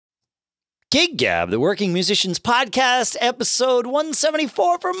Gig Gab, the Working Musicians Podcast, episode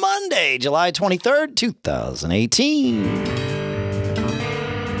 174 for Monday, July 23rd, 2018.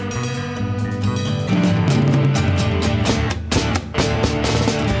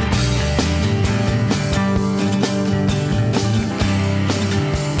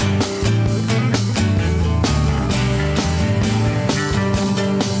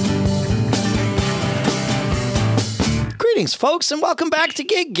 Greetings, folks, and welcome back to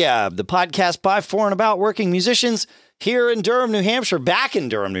Gig Gab, the podcast by, for, and about working musicians here in Durham, New Hampshire. Back in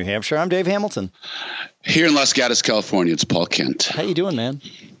Durham, New Hampshire, I'm Dave Hamilton. Here in Los Gatos, California, it's Paul Kent. How you doing, man?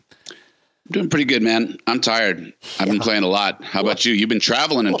 I'm doing pretty good, man. I'm tired. I've been playing a lot. How about you? You've been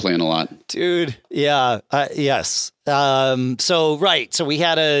traveling and playing a lot. Dude, yeah, yes. So we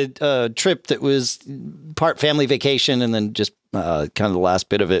had a trip that was part family vacation, and then just kind of the last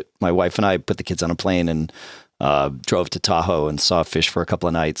bit of it, my wife and I put the kids on a plane and drove to Tahoe and saw fish for a couple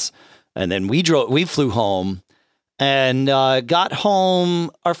of nights. And then we flew home and got home.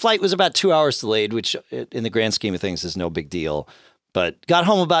 Our flight was about 2 hours delayed, which in the grand scheme of things is no big deal. But got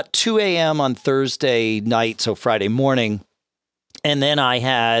home about 2 a.m. on Thursday night, so Friday morning. And then I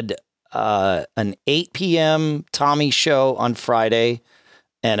had an 8 p.m. Tommy show on Friday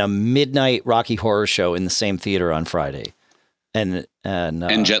and a midnight Rocky Horror show in the same theater on Friday. And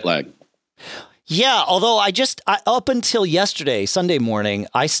jet lag. Yeah, although I up until yesterday, Sunday morning,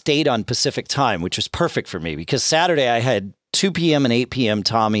 I stayed on Pacific time, which was perfect for me because Saturday I had 2 p.m. and 8 p.m.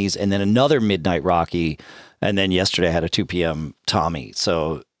 Tommies and then another midnight Rocky. And then yesterday I had a 2 p.m. Tommy.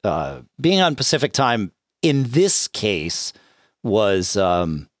 So being on Pacific time in this case was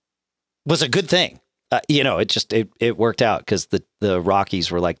a good thing. It worked out because the Rockies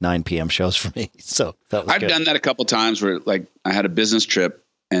were like 9 p.m. shows for me. So that was I've done that a couple of times where like I had a business trip.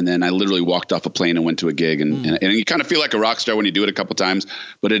 And then I literally walked off a plane and went to a gig. And you kind of feel like a rock star when you do it a couple of times,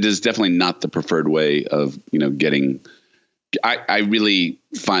 but it is definitely not the preferred way of, getting. I really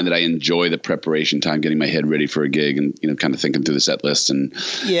find that I enjoy the preparation time, getting my head ready for a gig and, kind of thinking through the set list and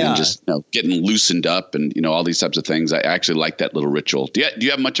just getting loosened up and, all these types of things. I actually like that little ritual. Do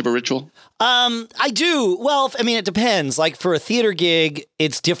you have much of a ritual? I do. Well, I mean, it depends. Like for a theater gig,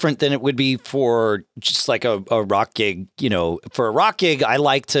 it's different than it would be for just like a rock gig. For a rock gig, I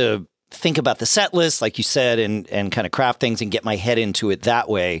like to think about the set list, like you said, and kind of craft things and get my head into it that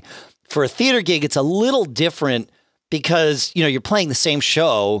way. For a theater gig, it's a little different because, you're playing the same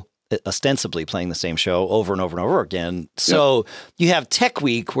show, ostensibly playing the same show over and over and over again. So you have Tech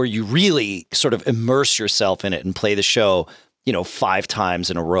Week where you really sort of immerse yourself in it and play the show 5 times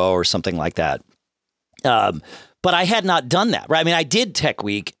in a row or something like that. But I had not done that, right? I mean, I did Tech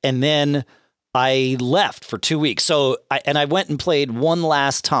Week and then I left for 2 weeks. So I went and played one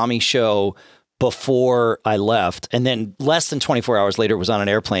last Tommy show before I left. And then less than 24 hours later was on an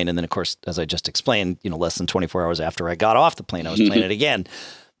airplane. And then, of course, as I just explained, less than 24 hours after I got off the plane, I was playing it again.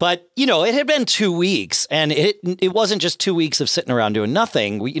 But, it had been 2 weeks and it wasn't just 2 weeks of sitting around doing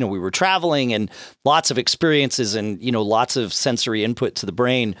nothing. We were traveling and lots of experiences and, lots of sensory input to the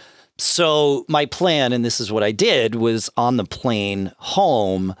brain. So my plan, and this is what I did, was on the plane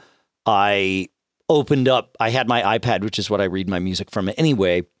home, I opened up, I had my iPad, which is what I read my music from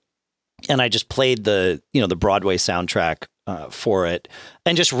anyway. And I just played the Broadway soundtrack for it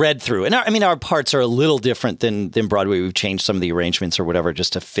and just read through. And our parts are a little different than Broadway. We've changed some of the arrangements or whatever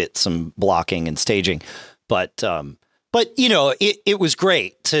just to fit some blocking and staging. But it was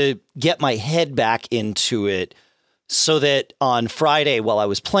great to get my head back into it so that on Friday while I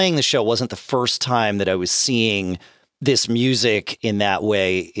was playing the show wasn't the first time that I was seeing this music in that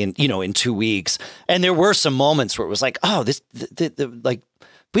way in 2 weeks. And there were some moments where it was like, oh,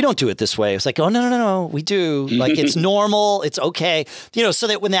 we don't do it this way. It's like, oh, no, we do. Like, it's normal. It's okay. So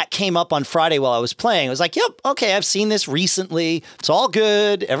that when that came up on Friday while I was playing, it was like, yep, okay, I've seen this recently. It's all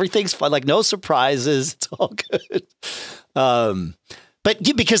good. Everything's fine. Like, no surprises. It's all good. But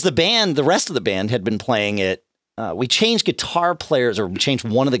because the rest of the band had been playing it, we changed guitar players, or we changed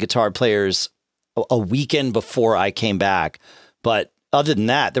one of the guitar players a weekend before I came back. But other than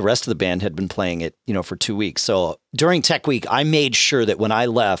that, the rest of the band had been playing it, for 2 weeks. So during Tech Week, I made sure that when I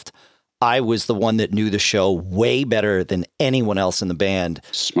left, I was the one that knew the show way better than anyone else in the band.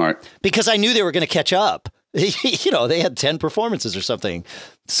 Smart. Because I knew they were going to catch up. They had 10 performances or something.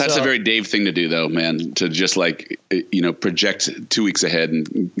 That's a very Dave thing to do, though, man, to just project 2 weeks ahead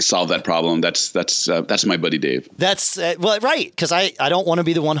and solve that problem. That's my buddy Dave. That's right. Because I don't want to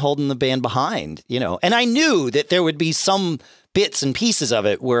be the one holding the band behind, and I knew that there would be some bits and pieces of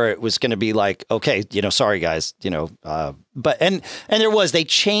it where it was going to be like, okay, sorry guys, but they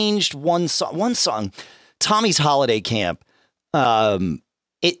changed one song, Tommy's Holiday Camp.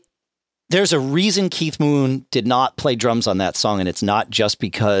 there's a reason Keith Moon did not play drums on that song, and it's not just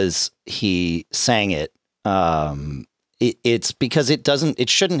because he sang it. It's because it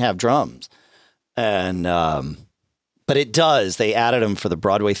shouldn't have drums. And, but it does. They added them for the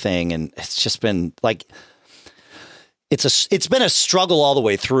Broadway thing, and it's just been like, it's been a struggle all the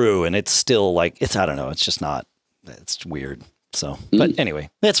way through, and it's still like, I don't know. It's just not, it's weird. So, but anyway,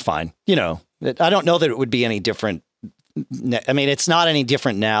 it's fine. You know, I don't know that it would be any different. I mean, it's not any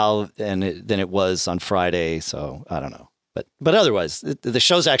different now than it was on Friday. So I don't know, but otherwise the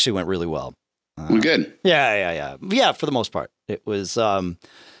shows actually went really well. We're good. Yeah. For the most part, it was,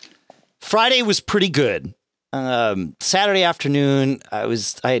 Friday was pretty good. Saturday afternoon, I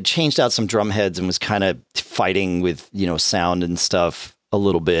had changed out some drum heads and was kind of fighting with, sound and stuff a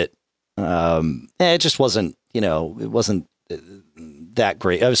little bit. It just wasn't, it wasn't that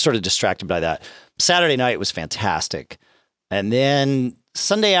great. I was sort of distracted by that. Saturday night was fantastic. And then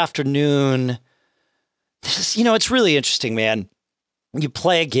Sunday afternoon, it's really interesting, man. You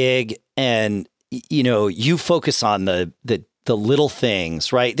play a gig and, you focus on the little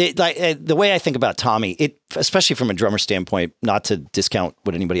things, right? The way I think about Tommy, especially from a drummer standpoint, not to discount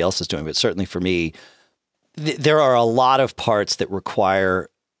what anybody else is doing, but certainly for me, there are a lot of parts that require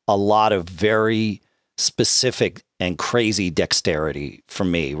a lot of very specific and crazy dexterity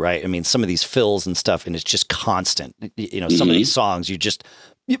from me, right? I mean, some of these fills and stuff, and it's just constant. Some of these songs,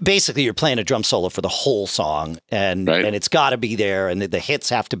 you're playing a drum solo for the whole song, and it's got to be there, and the hits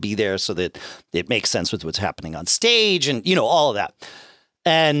have to be there so that it makes sense with what's happening on stage, and all of that.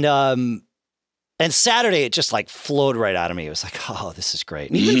 And Saturday, it just like flowed right out of me. It was like, oh, this is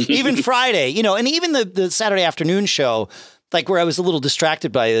great. And even Friday, and even the Saturday afternoon show, like where I was a little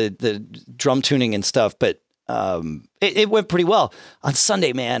distracted by the drum tuning and stuff, but it went pretty well. On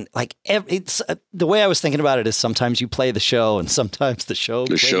Sunday, man, like it's the way I was thinking about it is sometimes you play the show and sometimes the show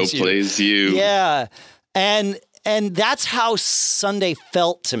plays you. Yeah. And that's how Sunday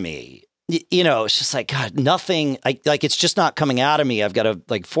felt to me. It's just like, God, nothing, like it's just not coming out of me. I've got to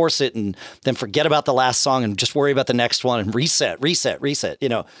like force it and then forget about the last song and just worry about the next one and reset.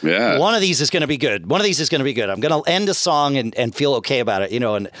 Yeah. One of these is going to be good. One of these is going to be good. I'm going to end a song and feel okay about it,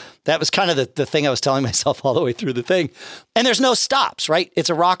 and that was kind of the thing I was telling myself all the way through the thing. And there's no stops, right? It's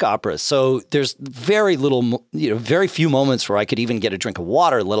a rock opera. So there's very little, very few moments where I could even get a drink of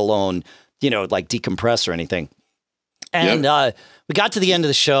water, let alone, like decompress or anything. And, we got to the end of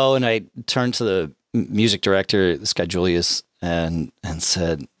the show and I turned to the music director, this guy, Julius, and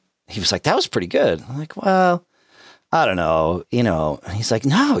said, he was like, that was pretty good. I'm like, well, I don't know, and he's like,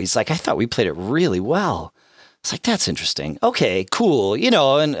 no, I thought we played it really well. It's like, that's interesting. Okay, cool.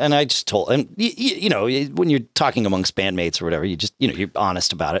 And I just told him, when you're talking amongst bandmates or whatever, you just, you're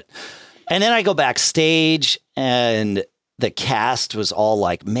honest about it. And then I go backstage and the cast was all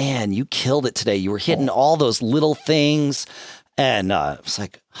like, man, you killed it today. You were hitting all those little things. And I was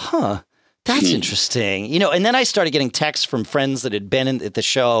like, huh, that's interesting. And then I started getting texts from friends that had been at the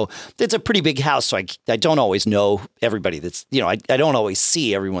show. It's a pretty big house, so I don't always know everybody that's, I don't always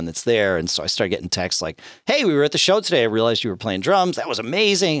see everyone that's there. And so I started getting texts like, hey, we were at the show today. I realized you were playing drums. That was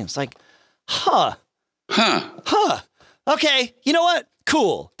amazing. It's like, huh. Okay, you know what?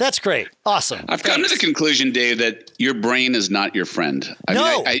 Cool. That's great. Awesome. I've come to the conclusion, Dave, that your brain is not your friend. I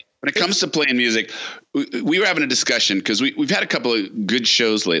mean, when it comes to playing music, we were having a discussion because we've had a couple of good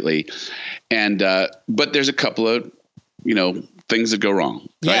shows lately, and but there's a couple of things that go wrong.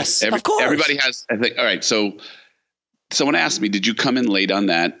 Right? Yes, of course. Everybody has. I think. All right. So someone asked me, "Did you come in late on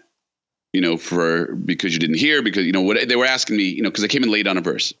that? Because you didn't hear? Because what they were asking me, because I came in late on a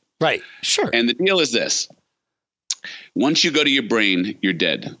verse. Right. Sure. And the deal is this: once you go to your brain, you're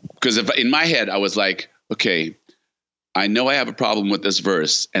dead. Because if in my head I was like, okay, I know I have a problem with this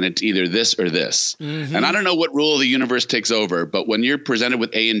verse and it's either this or this. Mm-hmm. And I don't know what rule of the universe takes over, but when you're presented with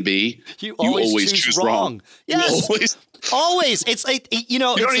A and B, you always choose wrong. Yes. Always. It's like, it's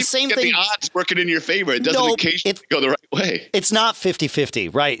the same thing. The odds working in your favor. It doesn't occasionally go the right way. It's not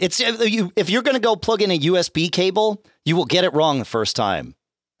 50-50, right? It's if you're going to go plug in a USB cable, you will get it wrong the first time.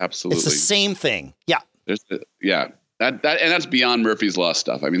 Absolutely. It's the same thing. Yeah. That's beyond Murphy's Law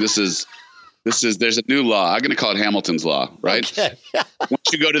stuff. I mean, there's a new law. I'm going to call it Hamilton's Law, right? Okay. Once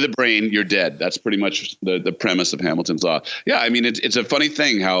you go to the brain, you're dead. That's pretty much the premise of Hamilton's Law. Yeah. I mean, it's a funny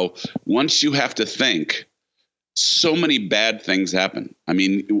thing how once you have to think, so many bad things happen. I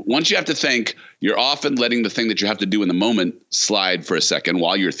mean, once you have to think, you're often letting the thing that you have to do in the moment slide for a second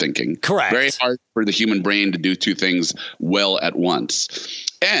while you're thinking. Correct. Very hard for the human brain to do two things well at once.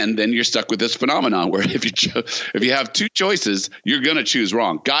 And then you're stuck with this phenomenon where if you have two choices, you're going to choose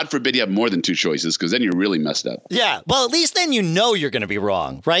wrong. God forbid you have more than two choices, because then you're really messed up. Yeah. Well, at least then you know you're going to be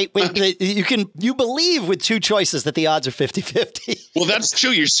wrong, right? You believe with two choices that the odds are 50-50. Well, that's true.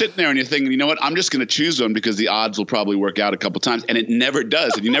 You're sitting there and you're thinking, you know what? I'm just going to choose one because the odds will probably work out a couple times. And it never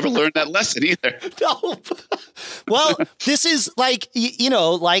does. And you never learn that lesson either. No. Well, this is like,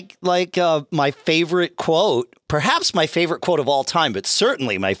 my favorite quote, perhaps my favorite quote of all time, but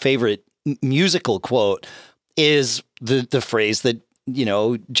certainly my favorite musical quote is the phrase that,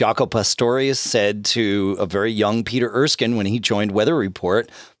 Jaco Pastorius said to a very young Peter Erskine when he joined Weather Report.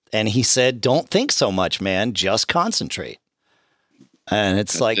 And he said, "Don't think so much, man. Just concentrate." And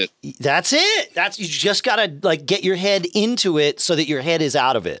it's that's it. You just got to get your head into it so that your head is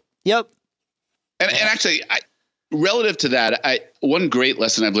out of it. Yep. And actually, relative to that, one great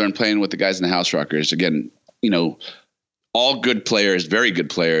lesson I've learned playing with the guys in the House Rockers, again, all good players, very good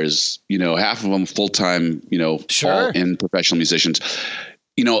players, half of them full-time, sure, all in professional musicians.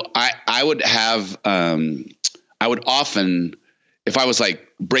 I would have, I would often, if I was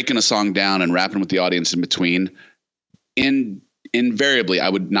breaking a song down and rapping with the audience in between, invariably I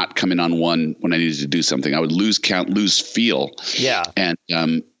would not come in on one when I needed to do something. I would lose count, lose feel. Yeah.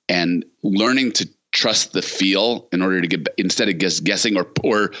 And learning to trust the feel in order to get, instead of guessing or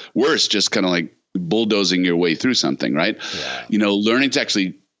worse, just kind of bulldozing your way through something, right? Yeah. Learning to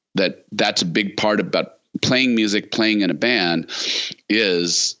actually that's a big part about playing music, playing in a band,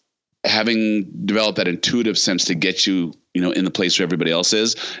 is having developed that intuitive sense to get you, in the place where everybody else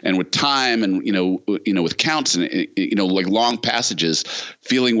is. And with time and, with counts and, long passages,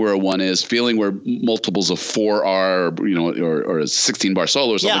 feeling where a 1 is, feeling where multiples of 4 are, or a 16 bar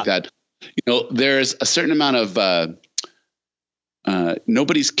solo or something like that. There's a certain amount of,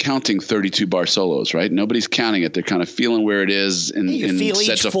 nobody's counting 32 bar solos, right? Nobody's counting it. They're kind of feeling where it is in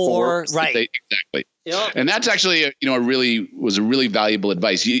sets of 4. Right. Exactly. Yep. And that's actually, was a really valuable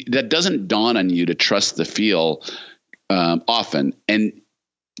advice. That doesn't dawn on you to trust the feel often.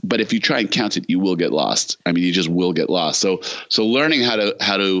 But if you try and count it, you will get lost. I mean, you just will get lost. So learning how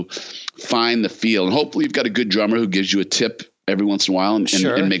to find the feel, and hopefully you've got a good drummer who gives you a tip every once in a while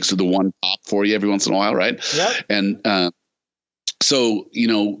and makes the one pop for you every once in a while. Right. Yep. And, so,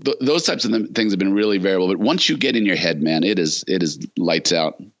 those types of things have been really variable, but once you get in your head, man, it is lights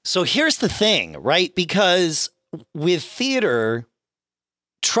out. So here's the thing, right? Because with theater,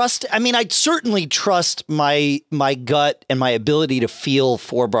 I'd certainly trust my gut and my ability to feel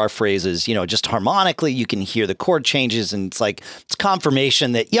 4-bar phrases, just harmonically. You can hear the chord changes, and it's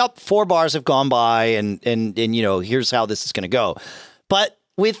confirmation that, yep, 4 bars have gone by and here's how this is going to go. But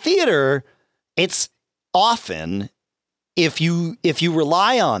with theater, it's often, if you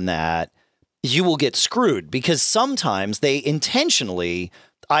rely on that, you will get screwed, because sometimes they intentionally,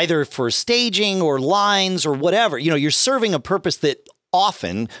 either for staging or lines or whatever, you're serving a purpose that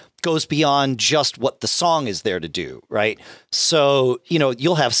often goes beyond just what the song is there to do, right? So,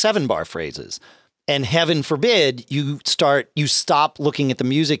 you'll have 7-bar phrases, and heaven forbid you stop looking at the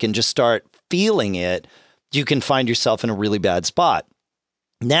music and just start feeling it. You can find yourself in a really bad spot.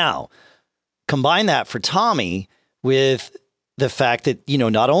 Now, combine that for Tommy with the fact that,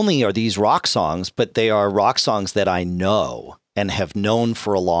 not only are these rock songs, but they are rock songs that I know and have known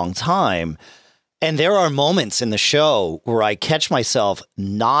for a long time. And there are moments in the show where I catch myself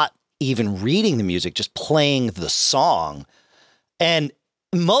not even reading the music, just playing the song. And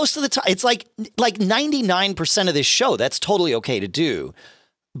most of the time, it's like 99% of this show, that's totally okay to do.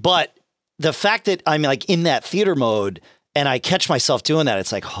 But the fact that I'm in that theater mode and I catch myself doing that,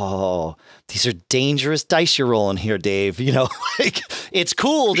 it's oh, these are dangerous dice you're rolling here, Dave. It's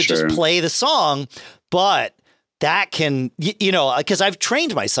cool to just play the song, but that can, because I've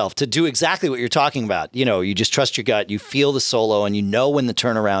trained myself to do exactly what you're talking about. You just trust your gut, you feel the solo, and you know when the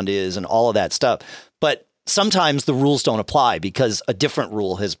turnaround is and all of that stuff. But sometimes the rules don't apply because a different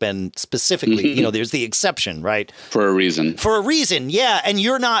rule has been specifically, there's the exception, right? For a reason. Yeah. And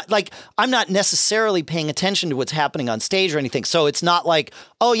you're not I'm not necessarily paying attention to what's happening on stage or anything. So it's not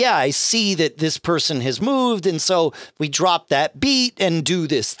oh yeah, I see that this person has moved, and so we drop that beat and do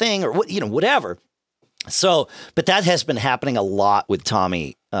this thing or whatever. So, but that has been happening a lot with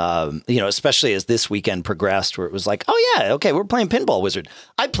Tommy, especially as this weekend progressed, where it was oh yeah, okay, we're playing Pinball Wizard.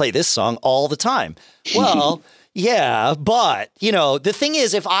 I play this song all the time. Well, yeah, but the thing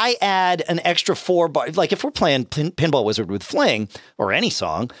is, if I add an extra 4 bars, if we're playing Pinball Wizard with Fling or any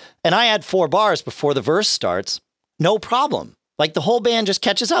song, and I add 4 bars before the verse starts, no problem. The whole band just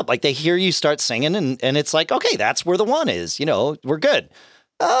catches up. They hear you start singing, and it's okay, that's where the 1 is. We're good.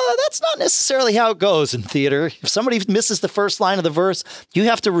 That's not necessarily how it goes in theater. If somebody misses the first line of the verse, you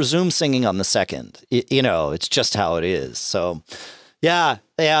have to resume singing on the second. It's just how it is. So, yeah,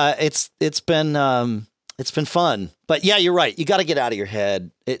 it's been fun. But yeah, you're right. You got to get out of your head.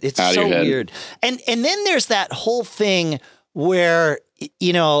 It's so weird. And then there's that whole thing where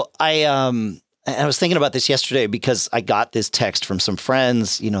I was thinking about this yesterday because I got this text from some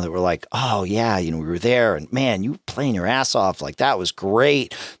friends, that were like, oh, yeah, we were there and man, you were playing your ass off. Like, that was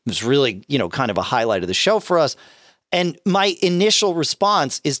great. It was really, kind of a highlight of the show for us. And my initial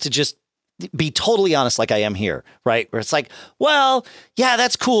response is to just be totally honest, like I am here, right? Where it's like, well, yeah,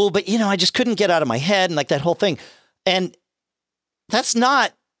 that's cool. But, I just couldn't get out of my head and like that whole thing. And that's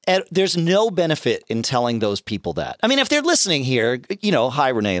not. There's no benefit in telling those people that. I mean, if they're listening here, hi,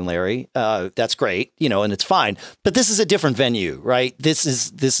 Renee and Larry, that's great, and it's fine. But this is a different venue, right? This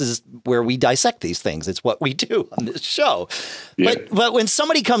is where we dissect these things. It's what we do on this show. Yeah. But when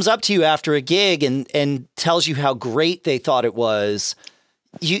somebody comes up to you after a gig and tells you how great they thought it was,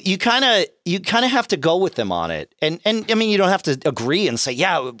 you kind of have to go with them on it. And I mean, you don't have to agree and say,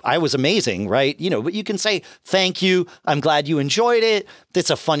 yeah, I was amazing. Right. But you can say, thank you. I'm glad you enjoyed it. It's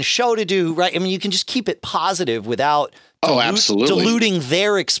a fun show to do. Right. I mean, you can just keep it positive without absolutely diluting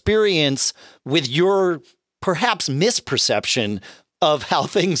their experience with your perhaps misperception of how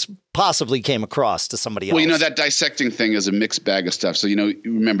things possibly came across to somebody else. Well, that dissecting thing is a mixed bag of stuff. So,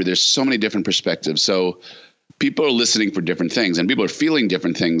 remember, there's so many different perspectives. So people are listening for different things and people are feeling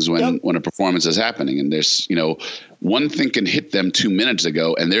different things when a performance is happening. And there's, one thing can hit them 2 minutes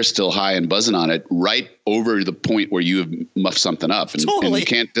ago and they're still high and buzzing on it right over the point where you have muffed something up and you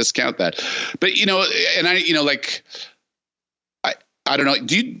can't discount that. But, and I don't know.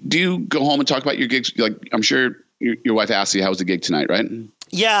 Do you go home and talk about your gigs? Like, I'm sure your wife asked you, how was the gig tonight? Right.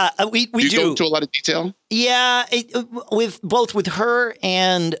 Yeah, we do. Do you go into a lot of detail? Yeah, with her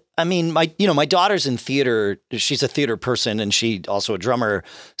and I mean my daughter's in theater. She's a theater person and she also a drummer.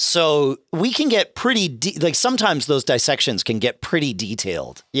 So we can get pretty like sometimes those dissections can get pretty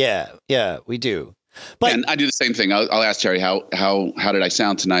detailed. Yeah, we do. But and I do the same thing. I'll ask Terry how did I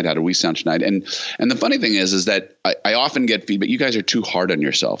sound tonight? How did we sound tonight? And the funny thing is that I often get feedback. You guys are too hard on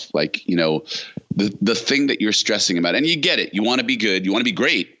yourself. Like the thing that you're stressing about, and you get it. You want to be good. You want to be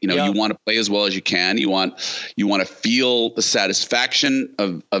great. You want to play as well as you can. You want to feel the satisfaction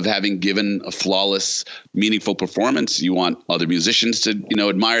of having given a flawless, meaningful performance. You want other musicians to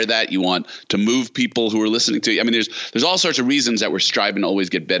admire that. You want to move people who are listening to you. I mean, there's all sorts of reasons that we're striving to always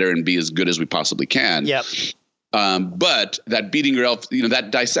get better and be as good as we possibly can. Yep. But that beating your elf,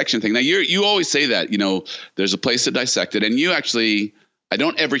 that dissection thing. Now you always say that, there's a place to dissect it. And you actually, I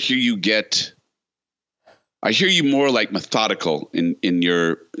don't ever hear you I hear you more like methodical in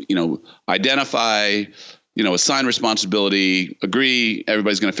your, identify, assign responsibility, agree,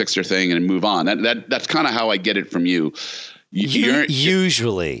 everybody's going to fix their thing and move on. That's kind of how I get it from you.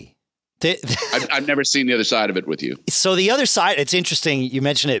 Usually. I've never seen the other side of it with you. So the other side, it's interesting you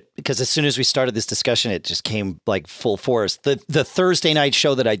mentioned it because as soon as we started this discussion, it just came like full force. The Thursday night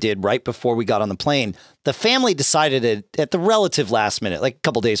show that I did right before we got on the plane, the family decided at the relative last minute, like a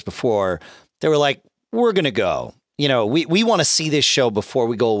couple days before, they were like, we're going to go. We want to see this show before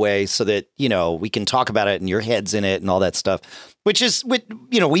we go away so that, we can talk about it and your head's in it and all that stuff, which is,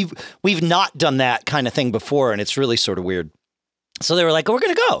 we've not done that kind of thing before. And it's really sort of weird. So they were like, we're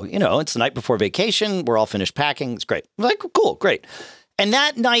going to go, it's the night before vacation. We're all finished packing. It's great. I'm like, cool, great. And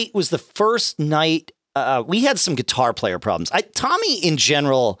that night was the first night we had some guitar player problems. Tommy in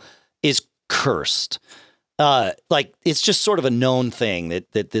general is cursed. Like it's just sort of a known thing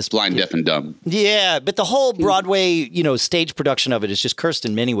that this blind, deaf and dumb. Yeah. But the whole Broadway, stage production of it is just cursed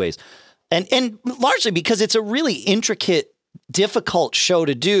in many ways. And largely because it's a really intricate, difficult show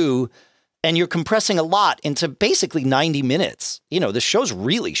to do. And you're compressing a lot into basically 90 minutes. The show's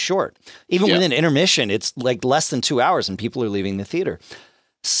really short. Even with an intermission, it's like less than 2 hours and people are leaving the theater.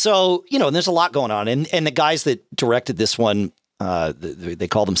 So, and there's a lot going on. And the guys that directed this one, they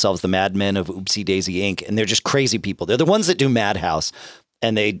call themselves the Madmen of Oopsie Daisy Inc. And they're just crazy people. They're the ones that do Madhouse.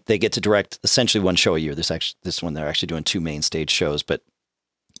 And they get to direct essentially one show a year. This one, they're actually doing 2 main stage shows. But,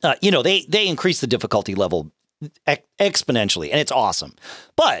 they increase the difficulty level exponentially, and it's awesome,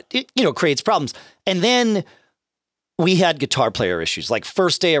 but it creates problems. And then we had guitar player issues. Like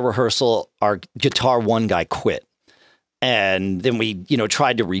first day of rehearsal, our guitar one guy quit, and then we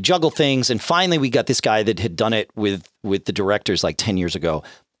tried to rejuggle things, and finally we got this guy that had done it with the directors like 10 years ago,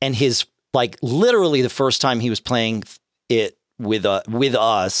 and his like literally the first time he was playing it with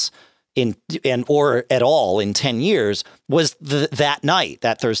us or at all in 10 years was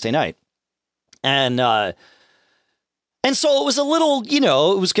that Thursday night, and And so it was a little,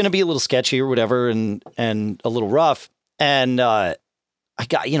 it was going to be a little sketchy or whatever, and a little rough. And I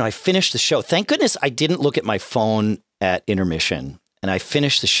finished the show. Thank goodness I didn't look at my phone at intermission. And I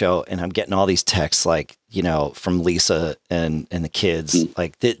finished the show, and I'm getting all these texts like, from Lisa and the kids.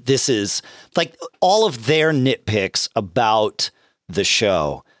 Like, this is like all of their nitpicks about the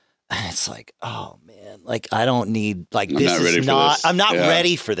show. And it's like, oh, man, like, I don't need, like, I'm not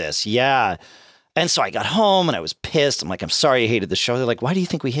ready for this. Yeah. And so I got home and I was pissed. I'm like, I'm sorry I hated the show. They're like, why do you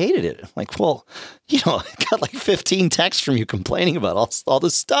think we hated it? I'm like, well, I got like 15 texts from you complaining about all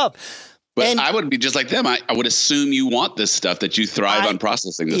this stuff. But I would be just like them. I would assume you want this stuff, that you thrive on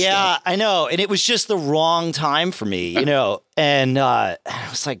processing this stuff. Yeah, I know. And it was just the wrong time for me, and I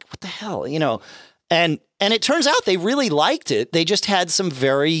was like, what the hell, and it turns out they really liked it. They just had some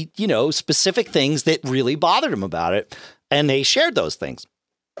very, specific things that really bothered them about it. And they shared those things.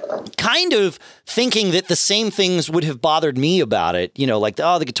 Kind of thinking that the same things would have bothered me about it, like,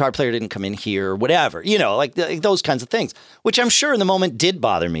 the guitar player didn't come in here or whatever, like those kinds of things, which I'm sure in the moment did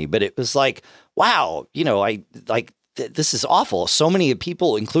bother me. But it was like, wow, this is awful. So many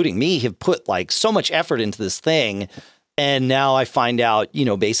people, including me, have put like so much effort into this thing. And now I find out,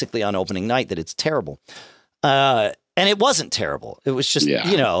 basically on opening night that it's terrible. And it wasn't terrible. It was just,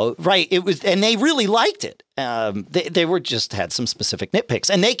 right. It was, and they really liked it. They were just had some specific nitpicks,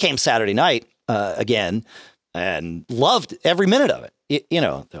 and they came Saturday night again and loved every minute of it.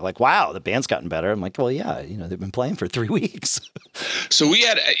 They're like, wow, the band's gotten better. I'm like, well, yeah, they've been playing for 3 weeks. So we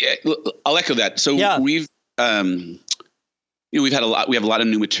had, I'll echo that. So we've had a lot. We have a lot of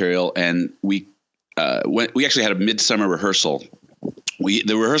new material, and we actually had a midsummer rehearsal.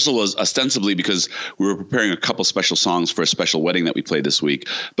 The rehearsal was ostensibly because we were preparing a couple special songs for a special wedding that we played this week,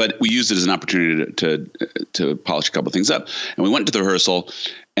 but we used it as an opportunity to polish a couple of things up. And we went to the rehearsal,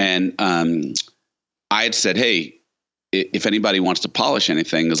 and I had said, hey, if anybody wants to polish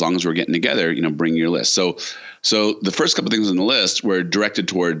anything, as long as we're getting together, bring your list. So the first couple of things on the list were directed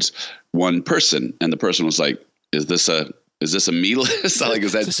towards one person, and the person was like, is this a me list? Like,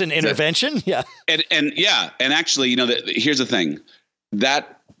 is this an intervention? Yeah. And actually, here's the thing.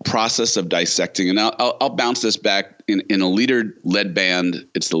 That process of dissecting, and I'll bounce this back in a leader-led band,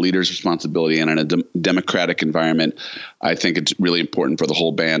 it's the leader's responsibility. And in a democratic environment, I think it's really important for the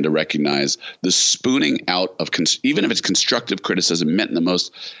whole band to recognize the spooning out of, even if it's constructive criticism meant in the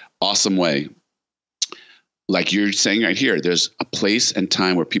most awesome way. Like you're saying right here, there's a place and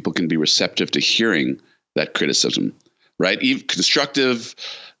time where people can be receptive to hearing that criticism, right? Even constructive,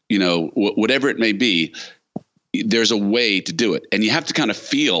 whatever it may be. There's a way to do it, and you have to kind of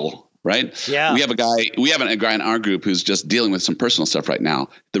feel, right? Yeah. We have a guy in our group who's just dealing with some personal stuff right now.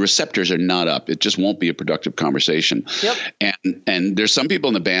 The receptors are not up. It just won't be a productive conversation. Yep. And there's some people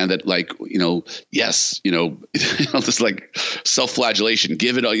in the band that just like self-flagellation,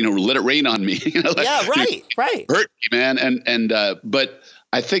 give it, let it rain on me. Right. Hurt me, man. But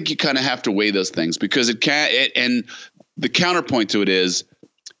I think you kind of have to weigh those things, because and the counterpoint to it is,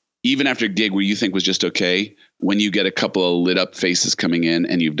 even after a gig where you think was just okay, when you get a couple of lit up faces coming in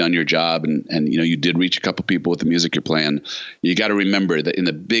and you've done your job and you did reach a couple people with the music you're playing, you got to remember that in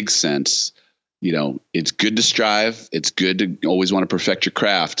the big sense, it's good to strive. It's good to always want to perfect your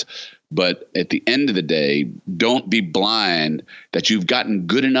craft. But at the end of the day, don't be blind that you've gotten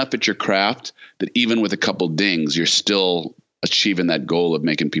good enough at your craft that even with a couple dings, you're still achieving that goal of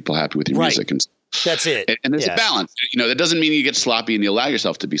making people happy with your music. And that's it. And there's a balance. That doesn't mean you get sloppy and you allow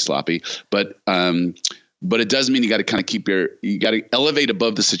yourself to be sloppy, but it does mean you got to kind of you got to elevate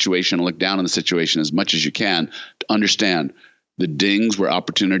above the situation and look down on the situation as much as you can to understand the dings were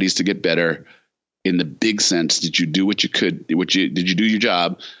opportunities to get better. In the big sense, did you do what you could? Did you do your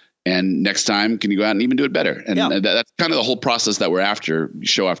job? And next time, can you go out and even do it better? And that's kind of the whole process that we're after,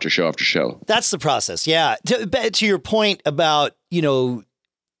 show after show after show. That's the process. Yeah. To your point about,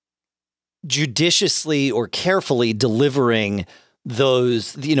 judiciously or carefully delivering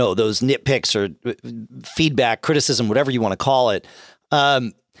those nitpicks or feedback, criticism, whatever you want to call it.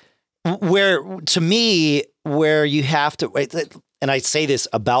 Where you have to, and I say this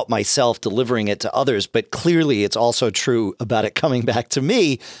about myself delivering it to others, but clearly it's also true about it coming back to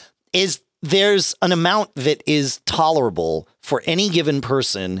me, is there's an amount that is tolerable for any given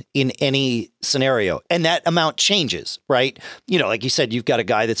person in any scenario. And that amount changes, right? Like you said, you've got a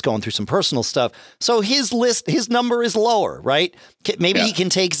guy that's going through some personal stuff. So his number is lower, right? Maybe he can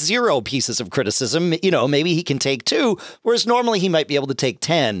take 0 pieces of criticism, maybe he can take 2, whereas normally he might be able to take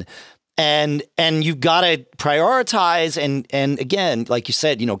 10. And you've got to prioritize and again, like you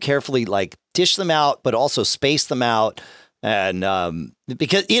said, carefully like dish them out, but also space them out. And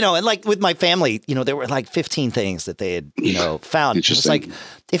because, and like with my family, there were like 15 things that they had, found. It's like,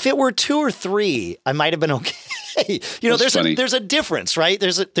 if it were 2 or 3, I might have been okay. There's a difference, right?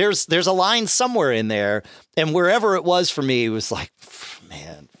 There's a line somewhere in there, and wherever it was for me, it was like,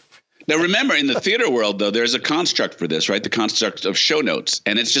 man. Now, remember, in the theater world, though, there's a construct for this, right? The construct of show notes,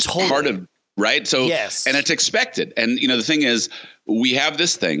 and it's just part of, right? So, yes. And it's expected. And, the thing is, we have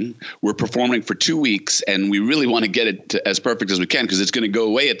this thing, we're performing for 2 weeks, and we really want to get it to as perfect as we can, because it's going to go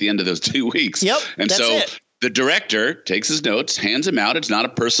away at the end of those 2 weeks. Yep. And that's so it. The director takes his notes, hands them out. It's not a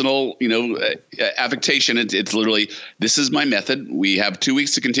personal, affectation. It's literally, this is my method. We have 2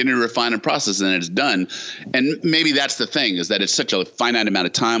 weeks to continue to refine and process, and then it's done. And maybe that's the thing, is that it's such a finite amount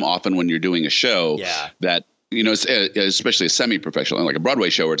of time often when you're doing a show that, especially a semi-professional, like a Broadway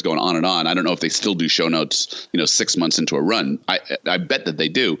show where it's going on and on. I don't know if they still do show notes, 6 months into a run. I bet that they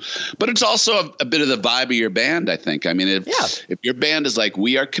do. But it's also a bit of the vibe of your band, I think. I mean, if your band is like,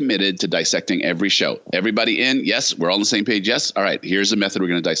 we are committed to dissecting every show. Everybody in, yes, we're all on the same page, yes. All right, here's a method, we're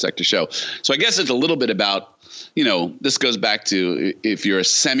going to dissect a show. So I guess it's a little bit about, this goes back to if you're a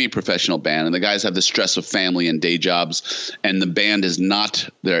semi-professional band and the guys have the stress of family and day jobs and the band is not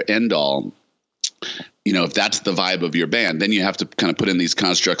their end all, if that's the vibe of your band, then you have to kind of put in these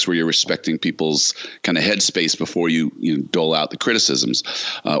constructs where you're respecting people's kind of headspace before you dole out the criticisms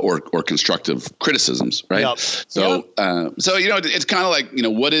or constructive criticisms, right? Yep. So it's kind of like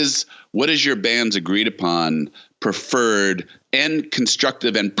what is your band's agreed upon, preferred, and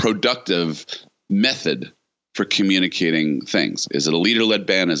constructive and productive method for communicating things? Is it a leader-led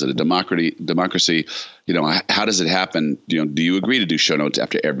band? Is it a democracy? How does it happen? Do you agree to do show notes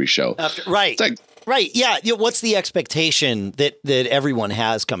after every show? Right. Right. Yeah. What's the expectation that everyone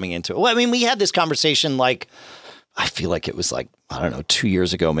has coming into it? Well, I mean, we had this conversation, like, I feel like it was like, I don't know, 2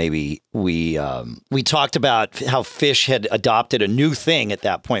 years ago, maybe. We talked about how Phish had adopted a new thing at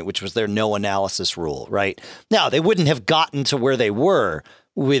that point, which was their no analysis rule. Right. Now, they wouldn't have gotten to where they were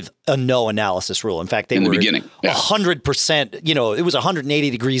with a no analysis rule. In fact, they were in the beginning 100%, it was 180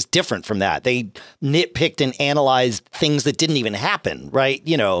 degrees different from that. They nitpicked and analyzed things that didn't even happen, right?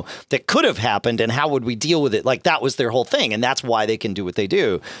 That could have happened, and how would we deal with it? Like, that was their whole thing. And that's why they can do what they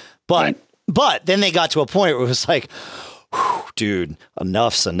do. But then they got to a point where it was like, dude,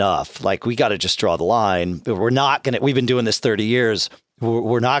 enough's enough. Like, we got to just draw the line. We've been doing this 30 years.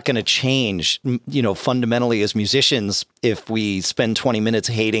 We're not going to change, fundamentally as musicians if we spend 20 minutes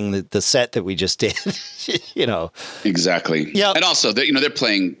hating the set that we just did, Exactly. Yeah. And also, they're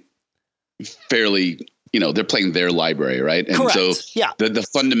playing fairly, they're playing their library, right? And correct. So the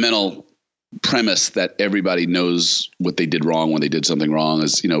fundamental premise that everybody knows what they did wrong when they did something wrong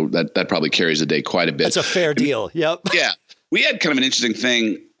is, that probably carries the day quite a bit. That's a fair deal. Yep. Yeah. We had kind of an interesting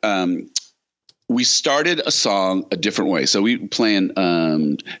thing. We started a song a different way. So we playing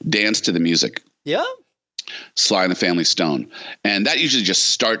Dance to the Music. Yeah. Sly and the Family Stone. And that usually just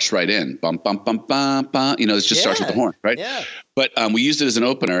starts right in. Bum, bum, bum, bum, bum. It just starts with the horn, right? Yeah. But we used it as an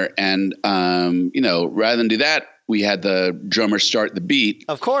opener. And, rather than do that, we had the drummer start the beat.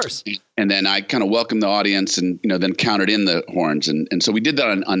 Of course. And then I kind of welcomed the audience and, then counted in the horns. And so we did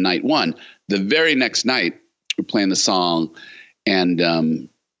that on night one. The very next night, we're playing the song, and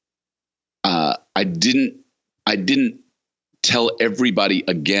I didn't tell everybody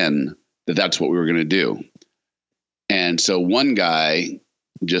again that that's what we were going to do. And so one guy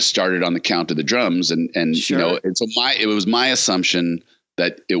just started on the count of the drums, and sure. And so it was my assumption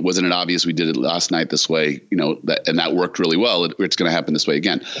that it wasn't obvious we did it last night this way, that worked really well. It's going to happen this way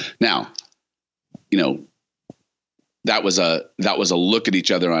again. Now, that was a look at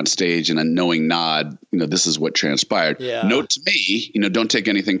each other on stage and a knowing nod. This is what transpired. Yeah. Note to me, don't take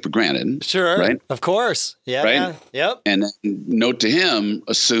anything for granted. Sure. Right. Of course. Yeah. Right. Yep. And then note to him,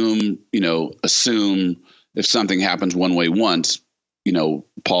 assume if something happens one way once,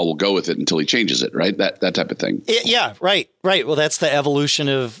 Paul will go with it until he changes it. Right. That type of thing. Yeah. Right. Right. Well, that's the evolution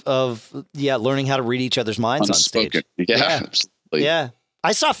of learning how to read each other's minds Unspoken. on stage. Yeah. Absolutely. Yeah.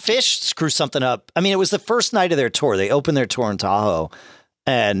 I saw Phish screw something up. I mean, it was the first night of their tour. They opened their tour in Tahoe,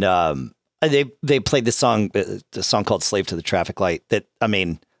 and they played the song called "Slave to the Traffic Light." That, I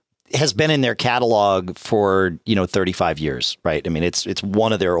mean, has been in their catalog for 35 years, right? I mean, it's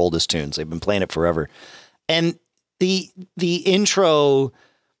one of their oldest tunes. They've been playing it forever, and the intro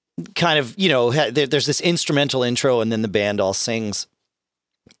kind of there's this instrumental intro, and then the band all sings,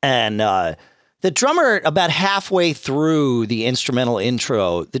 and the drummer, about halfway through the instrumental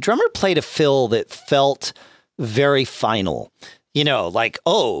intro, the drummer played a fill that felt very final, like,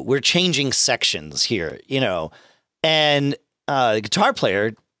 oh, we're changing sections here, and the guitar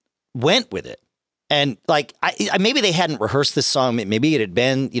player went with it. And like, maybe they hadn't rehearsed this song. Maybe it had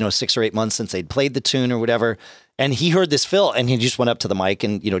been, 6 or 8 months since they'd played the tune or whatever. And he heard this fill and he just went up to the mic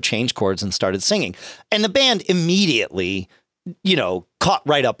and, changed chords and started singing. And the band immediately, caught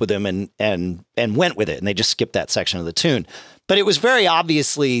right up with him and went with it. And they just skipped that section of the tune. But it was very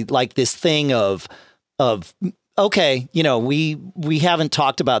obviously like this thing of okay, we haven't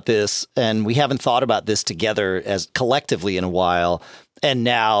talked about this and we haven't thought about this together as collectively in a while. And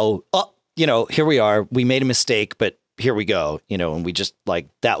now, here we are. We made a mistake, but here we go, and we just like,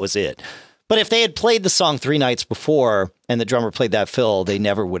 that was it. But if they had played the song 3 nights before and the drummer played that fill, they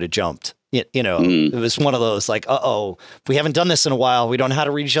never would have jumped. It was one of those like, we haven't done this in a while. We don't know how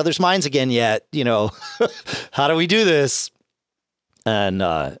to read each other's minds again yet. How do we do this? And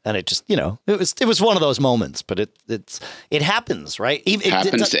it just, it was one of those moments, but it happens, right? It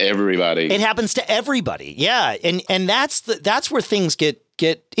happens to everybody. It happens to everybody. Yeah. And that's where things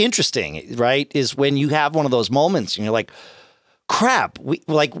get interesting, right? Is when you have one of those moments and you're like, crap, we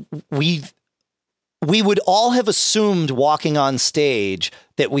would all have assumed walking on stage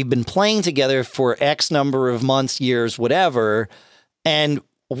that we've been playing together for X number of months, years, whatever, and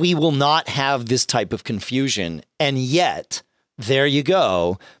we will not have this type of confusion. And yet, there you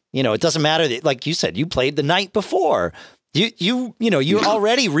go. It doesn't matter that, like you said, you played the night before. You're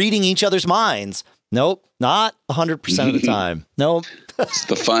already reading each other's minds. Nope, not 100% of the time. Nope. It's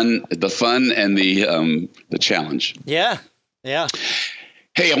the fun and the challenge. Yeah. Yeah.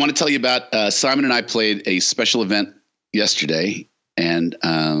 Hey, I want to tell you about Simon and I played a special event yesterday, and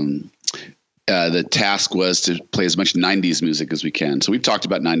the task was to play as much 90s music as we can. So we've talked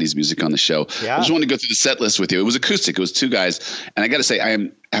about 90s music on the show. Yeah. I just wanted to go through the set list with you. It was acoustic. It was 2 guys. And I got to say, I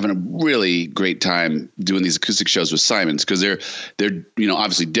am having a really great time doing these acoustic shows with Simons because they're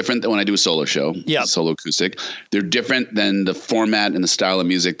obviously different than when I do a solo show, solo acoustic. They're different than the format and the style of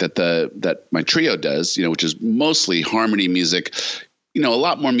music that my trio does, which is mostly harmony music, a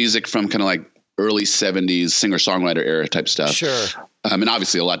lot more music from kind of like early 70s singer-songwriter era type stuff. Sure. And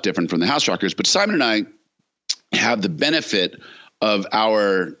obviously a lot different from the house rockers. But Simon and I have the benefit of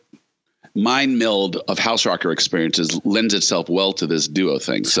our mind meld of house rocker experiences lends itself well to this duo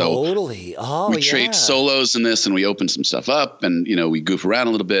thing. Totally. So we trade solos in this and we open some stuff up and, we goof around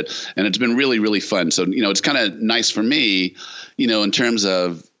a little bit and it's been really, really fun. So, it's kind of nice for me, in terms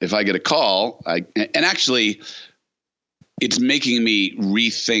of if I get a call, and actually it's making me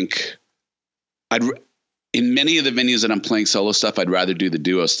rethink. In many of the venues that I'm playing solo stuff, I'd rather do the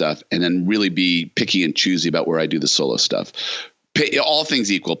duo stuff and then really be picky and choosy about where I do the solo stuff. Pay, all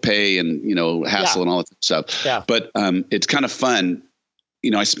things equal, pay and, hassle and all that stuff. Yeah. But it's kind of fun.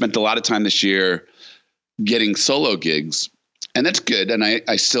 I spent a lot of time this year getting solo gigs and that's good. And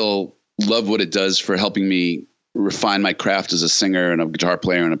I still love what it does for helping me refine my craft as a singer and a guitar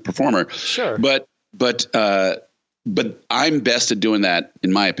player and a performer. Sure. But I'm best at doing that,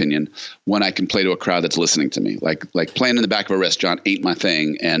 in my opinion, when I can play to a crowd that's listening to me. Like playing in the back of a restaurant ain't my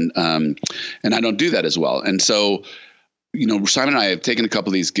thing, and I don't do that as well. And so, Simon and I have taken a couple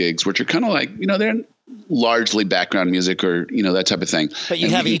of these gigs, which are kind of like, they're largely background music or that type of thing. But you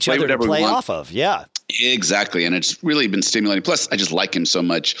have each other to play off of, yeah. Exactly. And it's really been stimulating. Plus, I just like him so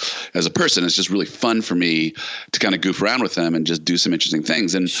much as a person. It's just really fun for me to kind of goof around with him and just do some interesting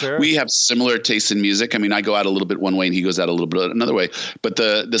things. And we have similar tastes in music. I mean, I go out a little bit one way and he goes out a little bit another way, but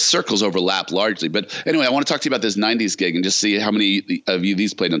the circles overlap largely. But anyway, I want to talk to you about this 90s gig and just see how many of you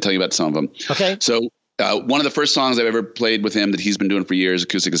these played. And I'll tell you about some of them. Okay. So one of the first songs I've ever played with him that he's been doing for years,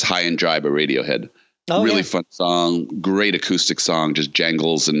 acoustic, is High and Dry by Radiohead. Oh, really fun song, great acoustic song, just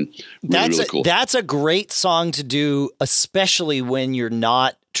jangles and really cool. That's a great song to do, especially when you're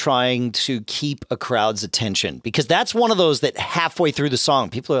not trying to keep a crowd's attention, because that's one of those that halfway through the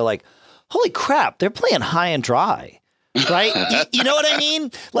song, people are like, holy crap, they're playing High and Dry, right? you know what I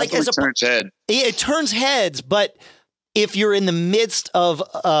mean? Like it turns heads, but if you're in the midst of,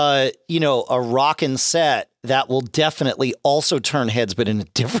 a rockin' set, that will definitely also turn heads, but in a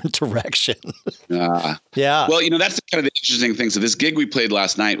different direction. Yeah. Well, that's kind of the interesting thing. So this gig we played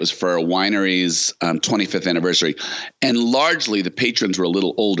last night was for a winery's 25th anniversary. And largely the patrons were a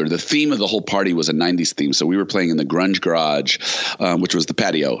little older. The theme of the whole party was a 90s theme. So we were playing in the Grunge Garage, which was the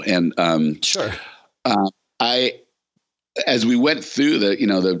patio. And as we went through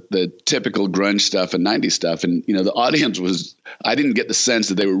the typical grunge stuff and 90s stuff, and the audience was, I didn't get the sense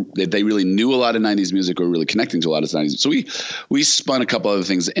that they really knew a lot of 90s music or really connecting to a lot of 90s. So we spun a couple other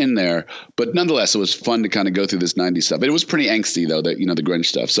things in there, but nonetheless it was fun to kind of go through this 90s stuff. It was pretty angsty though, the grunge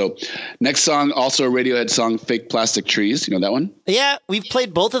stuff. So next song, also a Radiohead song, Fake Plastic Trees. You know that one? Yeah, we've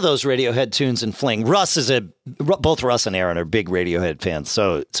played both of those Radiohead tunes in Fling. Both Russ and Aaron are big Radiohead fans,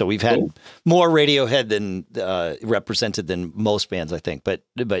 so we've had more Radiohead than represented than most bands, I think. But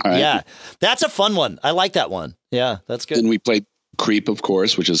right. Yeah, that's a fun one. I like that one. Yeah, that's good. And we played Creep, of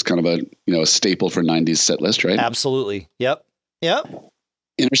course, which is kind of a staple for 90s set list, right? Absolutely. Yep.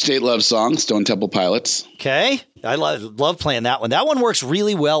 Interstate Love Song, Stone Temple Pilots. Okay. I love playing that one. That one works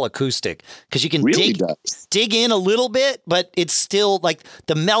really well acoustic because you can dig in a little bit, but it's still like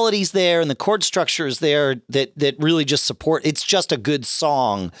the melody's there and the chord structure is there that really just support. It's just a good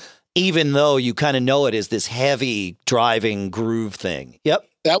song, even though you kind of know it is this heavy driving groove thing. Yep.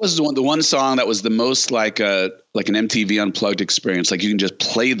 That was the one song that was the most like an MTV Unplugged experience. Like you can just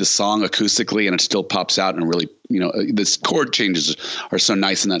play the song acoustically and it still pops out and really, this chord changes are so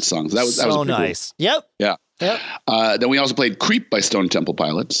nice in that song. So that was nice. Cool. Yep. Yeah. Yep. Then we also played Creep by Stone Temple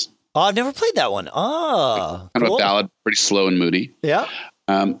Pilots. Oh, I've never played that one. Oh, kind of a ballad, pretty slow and moody. Yeah.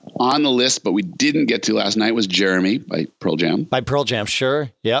 On the list, but we didn't get to last night was Jeremy by Pearl Jam. By Pearl Jam, sure.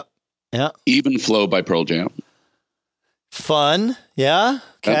 Yep. Yeah. Even Flow by Pearl Jam. Fun. Yeah.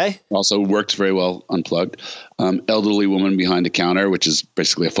 Okay. Also works very well unplugged. Elderly Woman Behind the Counter, which is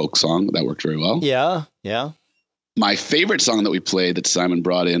basically a folk song. That worked very well. Yeah. Yeah. My favorite song that we played that Simon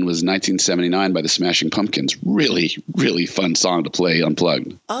brought in was 1979 by the Smashing Pumpkins. Really, really fun song to play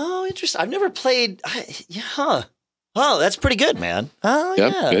unplugged. Oh, interesting. I've never played. Yeah. Oh, that's pretty good, man. Oh,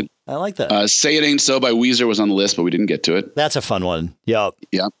 yep, yeah. Good. I like that. Say It Ain't So by Weezer was on the list, but we didn't get to it. That's a fun one. Yep.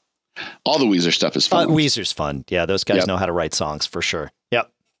 Yeah. All the Weezer stuff is fun. Weezer's fun. Yeah, those guys know how to write songs for sure.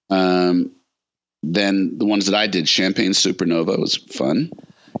 Yep. Then the ones that I did, Champagne Supernova was fun.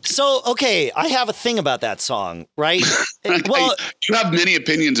 So, okay, I have a thing about that song, right? Well, you have many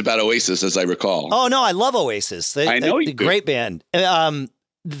opinions about Oasis, as I recall. Oh, no, I love Oasis. I know you do. Great band.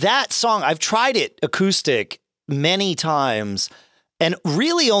 That song, I've tried it acoustic many times and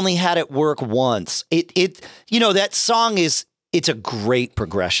really only had it work once. That song it's a great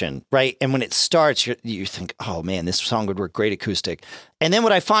progression, right? And when it starts, you think, oh man, this song would work great acoustic. And then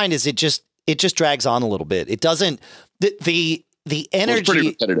what I find is it just drags on a little bit. It doesn't, the energy. It's pretty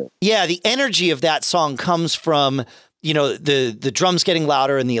repetitive. Yeah. The energy of that song comes from, the drums getting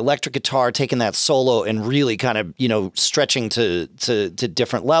louder and the electric guitar taking that solo and really kind of, stretching to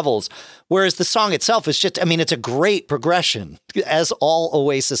different levels. Whereas the song itself is just, it's a great progression, as all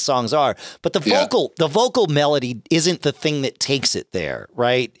Oasis songs are. But the vocal melody isn't the thing that takes it there,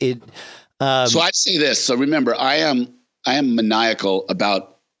 right? So I'd say this. So remember, I am maniacal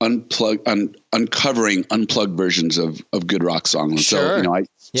about uncovering unplugged versions of good rock songs. And sure. So, I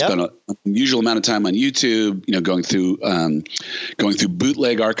spent an unusual amount of time on YouTube, going through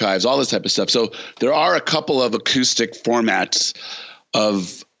bootleg archives, all this type of stuff. So there are a couple of acoustic formats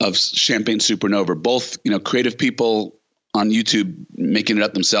of Champagne Supernova, both, creative people on YouTube making it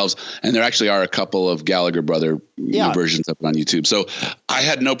up themselves. And there actually are a couple of Gallagher brother versions of it on YouTube. So I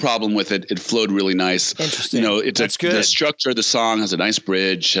had no problem with it. It flowed really nice. Interesting. That's good. The structure of the song has a nice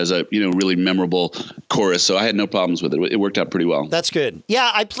bridge, has a, really memorable chorus. So I had no problems with it. It worked out pretty well. That's good.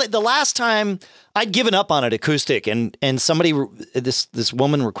 Yeah. I played the last time I'd given up on it acoustic and somebody, this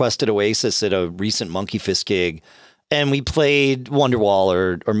woman requested Oasis at a recent Monkey Fist gig. And we played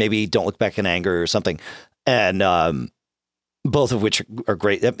Wonderwall or maybe Don't Look Back in Anger or something. And, both of which are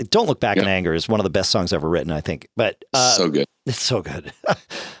great. Don't Look Back in Anger is one of the best songs ever written, I think. But so good. It's so good.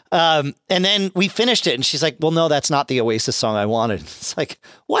 And then we finished it and she's like, well, no, that's not the Oasis song I wanted. It's like,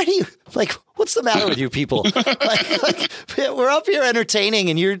 why do you what's the matter with you people? We're up here entertaining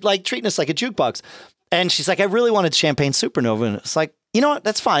and you're like treating us like a jukebox. And she's like, I really wanted Champagne Supernova. And it's like, you know what?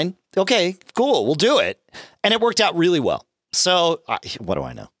 That's fine. Okay, cool. We'll do it. And it worked out really well. So what do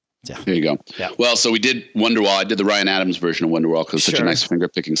I know? Yeah. There you go. Yeah. Well, so we did Wonderwall. I did the Ryan Adams version of Wonderwall because it's such a nice finger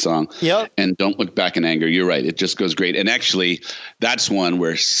picking song. Yep. And Don't Look Back in Anger. You're right. It just goes great. And actually, that's one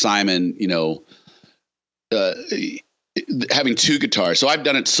where Simon, having two guitars. So I've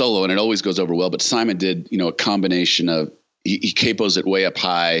done it solo and it always goes over well. But Simon did, a combination of he capos it way up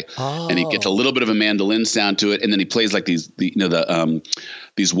high and he gets a little bit of a mandolin sound to it. And then he plays like these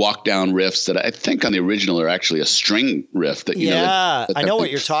walk down riffs that I think on the original are actually a string riff that, I know what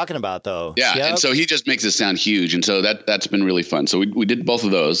you're talking about though. Yeah. Yep. And so he just makes it sound huge. And so that's been really fun. So we did both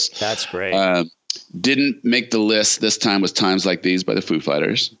of those. That's great. Didn't make the list this time was Times Like These by the Foo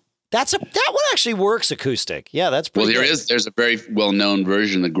Fighters. that one actually works acoustic. Yeah, that's pretty good. There's a very well-known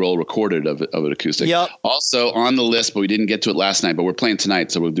version that Grohl recorded of it acoustic. Yep. Also on the list, but we didn't get to it last night, but we're playing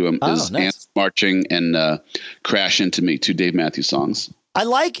tonight, so we'll do them, is nice. Ants Marching and Crash Into Me, 2 Dave Matthews songs. I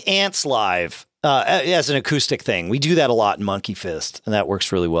like Ants live as an acoustic thing. We do that a lot in Monkey Fist, and that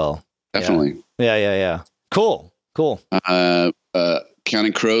works really well. Definitely. Yeah. Cool.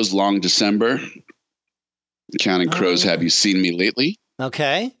 Counting Crows, Long December. Counting Crows, Have You Seen Me Lately?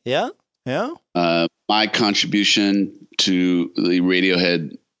 Okay. Yeah. My contribution to the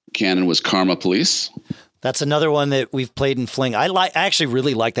Radiohead canon was Karma Police. That's another one that we've played in Fling. I actually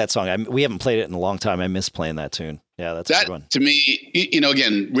really like that song. We haven't played it in a long time. I miss playing that tune. Yeah, that's a good one. To me,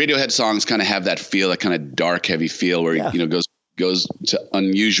 again, Radiohead songs kind of have that feel, that kind of dark, heavy feel where, goes to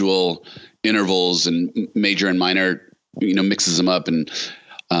unusual intervals and major and minor, mixes them up. And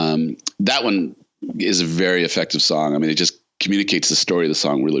that one is a very effective song. I mean, it just communicates the story of the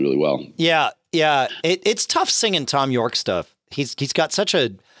song really, really well. Yeah. It's tough singing Tom York stuff. He's got such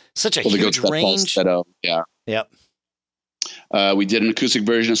a huge range. Yeah. Yep. We did an acoustic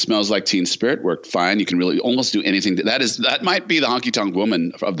version of Smells Like Teen Spirit. Worked fine. You can really almost do anything. That might be the Honky Tonk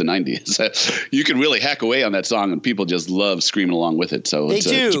Woman of the 90s. You can really hack away on that song, and people just love screaming along with it. So it's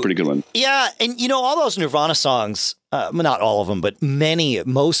a pretty good one. Yeah, and all those Nirvana songs, not all of them, but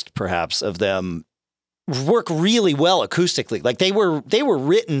most perhaps of them work really well acoustically. Like they were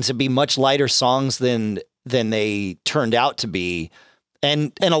written to be much lighter songs than they turned out to be.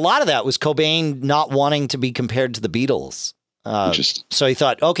 And a lot of that was Cobain not wanting to be compared to the Beatles. So he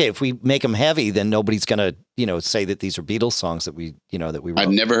thought, okay, if we make them heavy, then nobody's going to, say that these are Beatles songs that we wrote. I've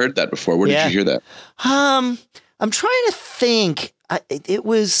never heard that before. Where did you hear that? I'm trying to think. It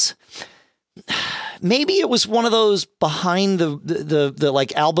was maybe it was one of those behind the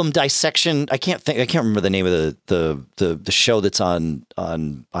like album dissection. I can't remember the name of the show that's on I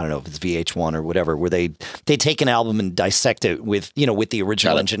don't know if it's VH1 or whatever, where they take an album and dissect it with the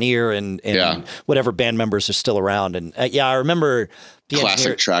original engineer and whatever band members are still around. And I remember the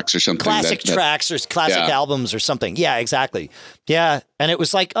classic tracks or something. Classic tracks or classic albums or something. Yeah, exactly. Yeah. And it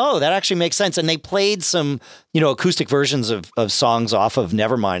was like, oh, that actually makes sense. And they played some, acoustic versions of songs off of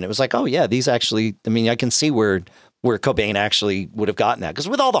Nevermind. It was like, oh yeah, these actually, I mean, I can see where Cobain actually would have gotten that. Because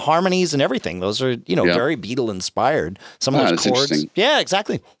with all the harmonies and everything, those are, very Beatle inspired. Some of those chords. Yeah,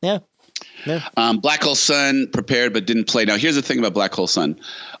 exactly. Yeah. Black Hole Sun, prepared but didn't play. Now, here's the thing about Black Hole Sun.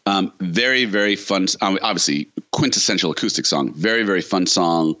 Very, very fun. Obviously, quintessential acoustic song. Very, very fun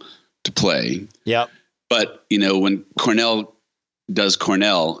song to play. Yep. But, when Cornell does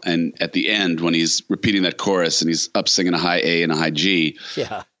Cornell, and at the end, when he's repeating that chorus and he's up singing a high A and a high G,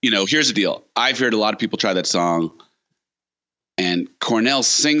 here's the deal. I've heard a lot of people try that song, and Cornell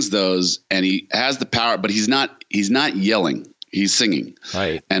sings those, and he has the power, but he's not yelling. He's singing.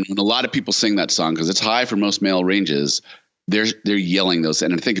 Right. And when a lot of people sing that song, because it's high for most male ranges, they're yelling those,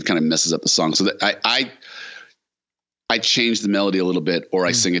 and I think it kind of messes up the song. So that I change the melody a little bit, or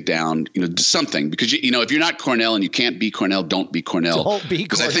I sing it down, something, because if you're not Cornell and you can't be Cornell, don't be Cornell. Don't be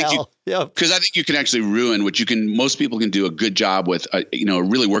Cornell. Because I think you can actually ruin what most people can do a good job with, a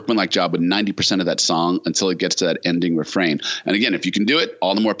really workmanlike job with 90% of that song until it gets to that ending refrain. And again, if you can do it,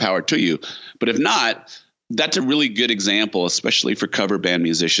 all the more power to you. But if not, that's a really good example, especially for cover band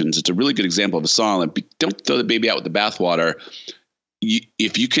musicians. It's a really good example of a song that don't throw the baby out with the bathwater.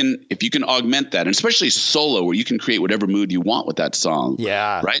 If you can augment that, and especially solo, where you can create whatever mood you want with that song.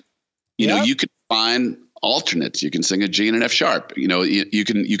 Yeah. Right. You can find alternates. You can sing a G and an F sharp. You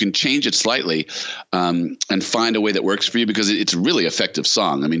can change it slightly, and find a way that works for you, because it's a really effective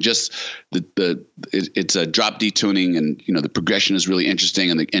song. I mean, just it's a drop D tuning, and the progression is really interesting,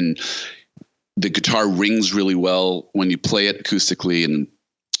 and the guitar rings really well when you play it acoustically, and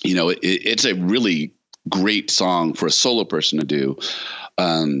it's a really great song for a solo person to do.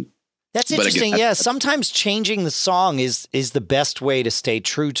 That's interesting. Yeah, sometimes changing the song is the best way to stay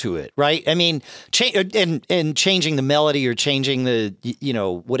true to it, right? I mean, and changing the melody or changing the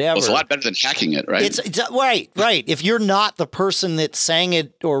whatever. Well, it's a lot better than hacking it, right? It's right. If you're not the person that sang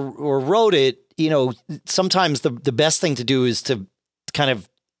it or wrote it, sometimes the best thing to do is to kind of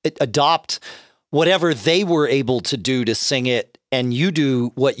adopt whatever they were able to do to sing it, and you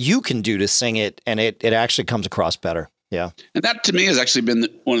do what you can do to sing it, and it actually comes across better. Yeah. And that to me has actually been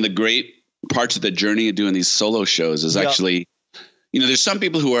one of the great parts of the journey of doing these solo shows is actually, there's some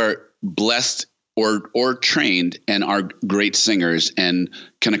people who are blessed or trained and are great singers and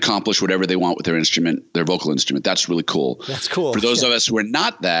can accomplish whatever they want with their instrument, their vocal instrument. That's really cool. That's cool. For those of us who are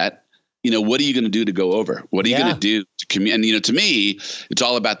not that, what are you going to do to go over? What are you going to do to communicate? And, to me, it's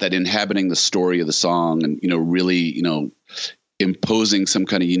all about that inhabiting the story of the song and, really, imposing some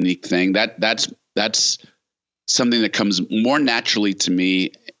kind of unique thing. That's something that comes more naturally to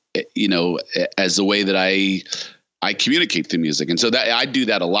me, you know, as the way that I communicate through music. And so that I do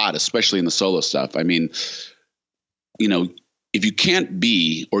that a lot, especially in the solo stuff. I mean, you know, if you can't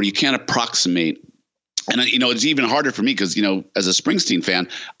be, or you can't approximate, and you know, it's even harder for me because, you know, as a Springsteen fan,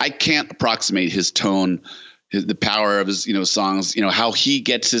 I can't approximate his tone, the power of his, you know, songs, you know, how he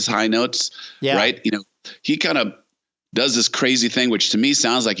gets his high notes, right? You know, he kind of does this crazy thing, which to me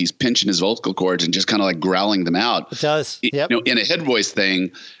sounds like he's pinching his vocal cords and just kind of like growling them out. It does. You know, in a head voice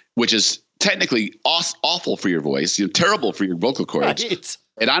thing, which is technically awful for your voice, you know, terrible for your vocal cords. Right.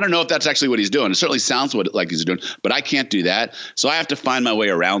 And I don't know if that's actually what he's doing. It certainly sounds like he's doing, but I can't do that. So I have to find my way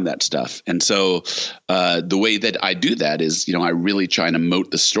around that stuff. And so the way that I do that is, you know, I really try and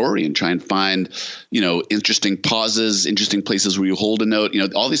emote the story and try and find, you know, interesting pauses, interesting places where you hold a note, you know,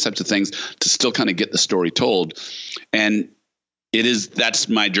 all these types of things to still kind of get the story told. And that's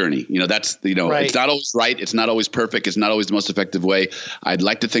my journey. You know, that's, you know, It's not always right. It's not always perfect. It's not always the most effective way. I'd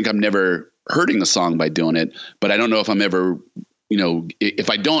like to think I'm never hurting the song by doing it, but I don't know if I'm ever, you know, if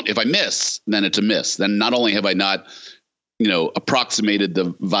I miss, then it's a miss. Then not only have I not, you know, approximated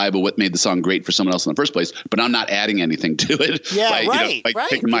the vibe of what made the song great for someone else in the first place, but I'm not adding anything to it. Yeah, by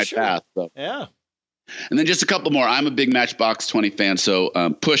taking my path. So. Yeah. And then just a couple more. I'm a big Matchbox 20 fan. So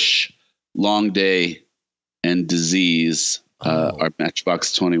Push, Long Day, and Disease are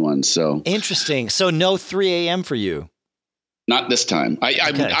Matchbox 21. So interesting. So no 3 a.m. for you. Not this time.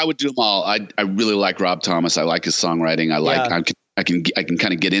 I would do them all. I really like Rob Thomas. I like his songwriting. I can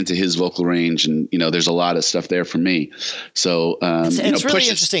kind of get into his vocal range, and you know, there's a lot of stuff there for me. So it's really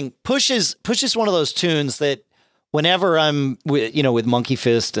interesting. Push is one of those tunes that whenever I'm with Monkey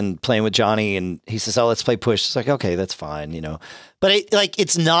Fist and playing with Johnny, and he says, "Oh, let's play Push," it's like, okay, that's fine, you know. But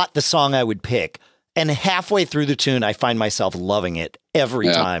it's not the song I would pick. And halfway through the tune, I find myself loving it every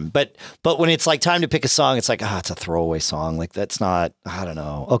time. But when it's like time to pick a song, it's like, it's a throwaway song. Like that's not, I don't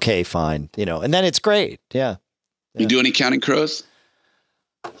know. Okay, fine. You know, and then it's great. Yeah. You do any Counting Crows?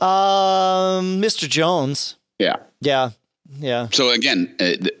 Mr. Jones. Yeah. Yeah. Yeah. So again,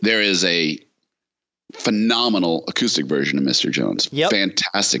 there is a phenomenal acoustic version of Mr. Jones. Yep.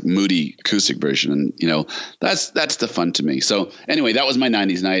 Fantastic, moody acoustic version. And, you know, that's the fun to me. So anyway, that was my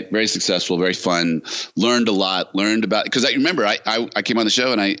 90s night. Very successful, very fun. Learned a lot, learned about, because I remember I came on the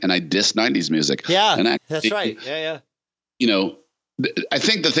show and I dissed 90s music. Yeah, and that's right. Yeah. You know, I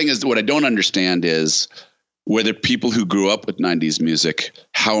think the thing is, what I don't understand is whether people who grew up with 90s music,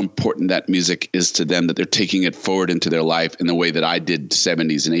 how important that music is to them, that they're taking it forward into their life in the way that I did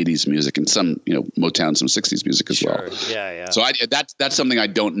 70s and 80s music, and some, you know, Motown, some 60s music as well. Yeah. So that's something I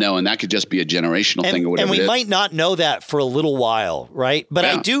don't know. And that could just be a generational thing or whatever. And we might not know that for a little while. Right. But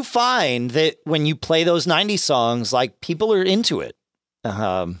I do find that when you play those 90s songs, like people are into it.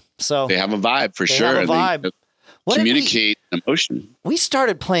 So they have a vibe for sure. Have a vibe. Communicate emotion. We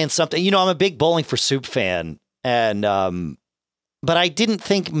started playing something, you know, I'm a big Bowling for Soup fan, and but I didn't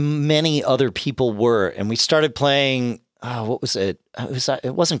think many other people were. And we started playing, what was it?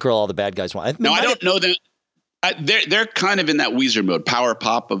 It wasn't Girl All the Bad Guys Want. No, I don't know them. They're kind of in that Weezer mode, power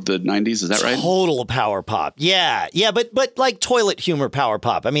pop of the 90s. Is that right? Total power pop. Yeah. But like toilet humor power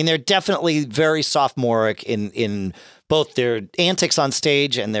pop. I mean, they're definitely very sophomoric in both their antics on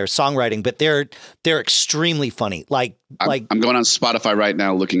stage and their songwriting, but they're extremely funny. I'm going on Spotify right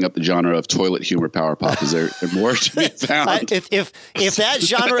now looking up the genre of toilet humor power pop. Is there more to be found? If that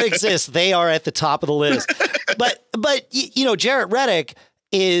genre exists, they are at the top of the list. But you know, Jarrett Reddick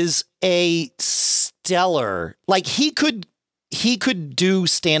is a stellar, like he could do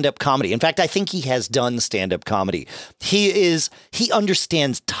stand-up comedy. In fact, I think he has done stand-up comedy. He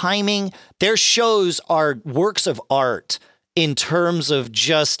understands timing. Their shows are works of art in terms of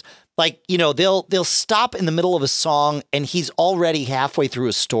just like, you know, they'll stop in the middle of a song and he's already halfway through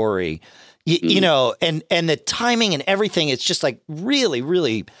a story. You know, and the timing and everything, it's just like really,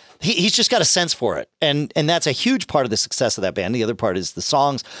 really, he's just got a sense for it. And that's a huge part of the success of that band. The other part is the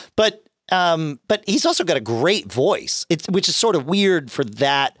songs, but he's also got a great voice, which is sort of weird for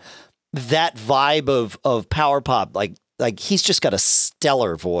that vibe of power pop. Like he's just got a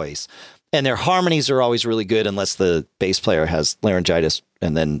stellar voice, and their harmonies are always really good unless the bass player has laryngitis,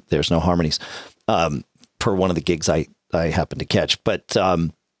 and then there's no harmonies, per one of the gigs I happened to catch.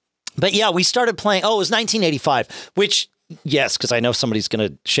 But yeah, we started playing. Oh, it was 1985, which, yes, because I know somebody's going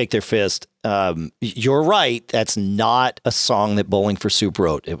to shake their fist. You're right. That's not a song that Bowling for Soup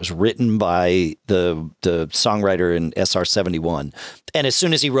wrote. It was written by the songwriter in SR-71. And as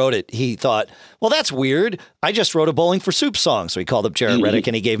soon as he wrote it, he thought, well, that's weird. I just wrote a Bowling for Soup song. So he called up Jarrett Reddick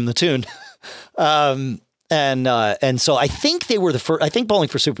and he gave him the tune. And so I think they were the first. I think Bowling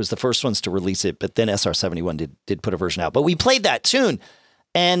for Soup was the first ones to release it, but then SR-71 did put a version out. But we played that tune,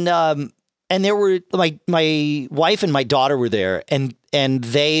 and there were my wife and my daughter were there, and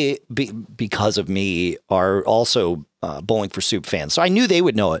they because of me are also Bowling for Soup fans, so I knew they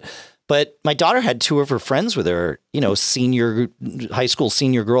would know it. But my daughter had two of her friends with her, high school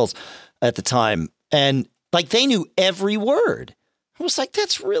senior girls at the time, and like they knew every word. I was like,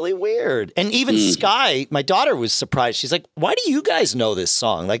 that's really weird. And even Sky, my daughter, was surprised. She's like, why do you guys know this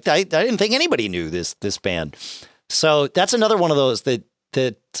song? Like, I didn't think anybody knew this band. So that's another one of those that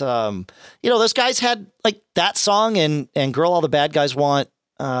those guys had, like, that song and Girl All the Bad Guys Want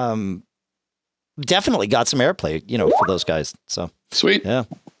definitely got some airplay, for those guys. So sweet. Yeah.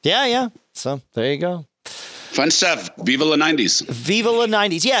 So there you go. Fun stuff. Viva la 90s. Viva la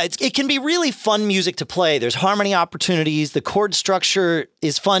 90s. Yeah, it can be really fun music to play. There's harmony opportunities. The chord structure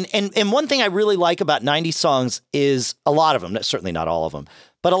is fun. And one thing I really like about 90s songs is a lot of them, certainly not all of them,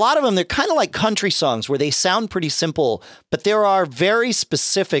 but a lot of them, they're kind of like country songs where they sound pretty simple, but there are very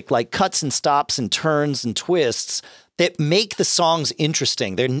specific like cuts and stops and turns and twists that make the songs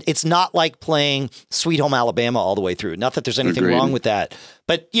interesting. It's not like playing Sweet Home Alabama all the way through. Not that there's anything wrong with that,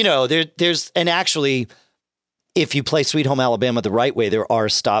 but actually, if you play Sweet Home Alabama the right way, there are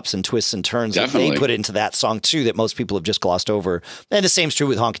stops and twists and turns that they put into that song too that most people have just glossed over. And the same's true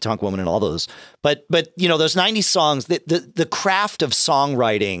with Honky Tonk Woman and all those. But those 90s songs, the craft of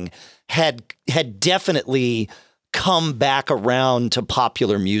songwriting had definitely come back around to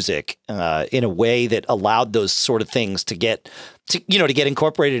popular music in a way that allowed those sort of things to get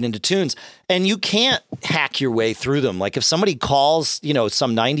incorporated into tunes. And you can't hack your way through them. Like if somebody calls,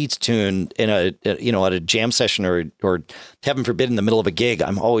 some 90s tune in at a jam session or heaven forbid in the middle of a gig,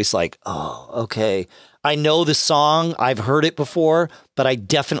 I'm always like, oh, okay. I know the song, I've heard it before, but I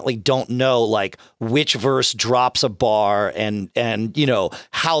definitely don't know like which verse drops a bar and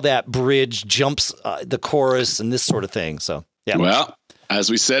how that bridge jumps the chorus and this sort of thing. So, yeah. Well, as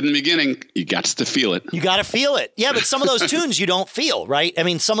we said in the beginning, you got to feel it. You got to feel it. Yeah, but some of those tunes you don't feel, right? I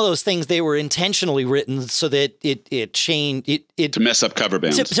mean, some of those things, they were intentionally written so that it changed. To mess up cover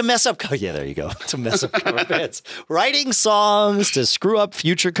bands. To mess up. Yeah, there you go. To mess up cover bands. Writing songs to screw up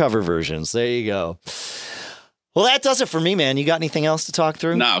future cover versions. There you go. Well, that does it for me, man. You got anything else to talk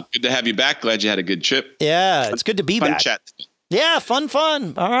through? No, good to have you back. Glad you had a good trip. Yeah, it's good to be back. Fun chat. Yeah, fun.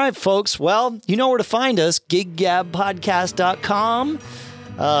 All right, folks. Well, you know where to find us, giggabpodcast.com.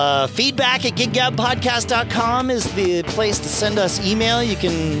 Feedback at giggabpodcast.com is the place to send us email. You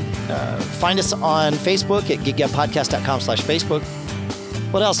can find us on Facebook at giggabpodcast.com/Facebook.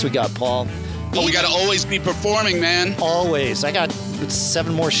 What else we got, Paul? Oh, we got to always be performing, man. Always. I got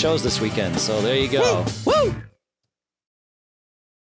 7 more shows this weekend, so there you go. Woo!